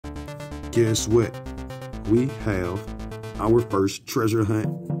guess what? We have our first treasure hunt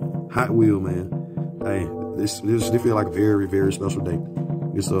Hot Wheel, man. Hey, this feel like a very, very special day.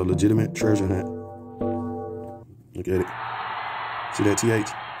 It's a legitimate treasure hunt. Look at it. See that TH?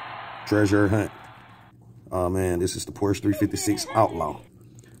 Treasure hunt. Oh man, this is the Porsche 356 Outlaw.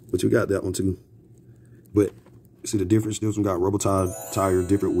 But you got that one too. But see the difference? This one got rubber tire,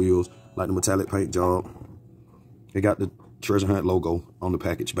 different wheels, like the metallic paint job. It got the treasure hunt logo on the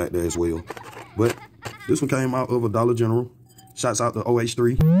package back there as well. But this one came out of a Dollar General. Shouts out to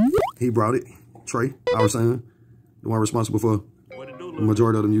OH3. He brought it. Trey, our son, the one responsible for the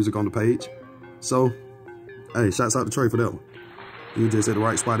majority of the music on the page. So, hey, shouts out to Trey for that one. He was just at the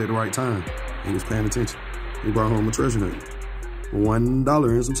right spot at the right time. He was paying attention. He brought home a treasure hunt. $1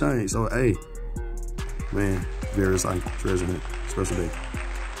 and some change. So, hey, man, very exciting treasure hunt. Special day.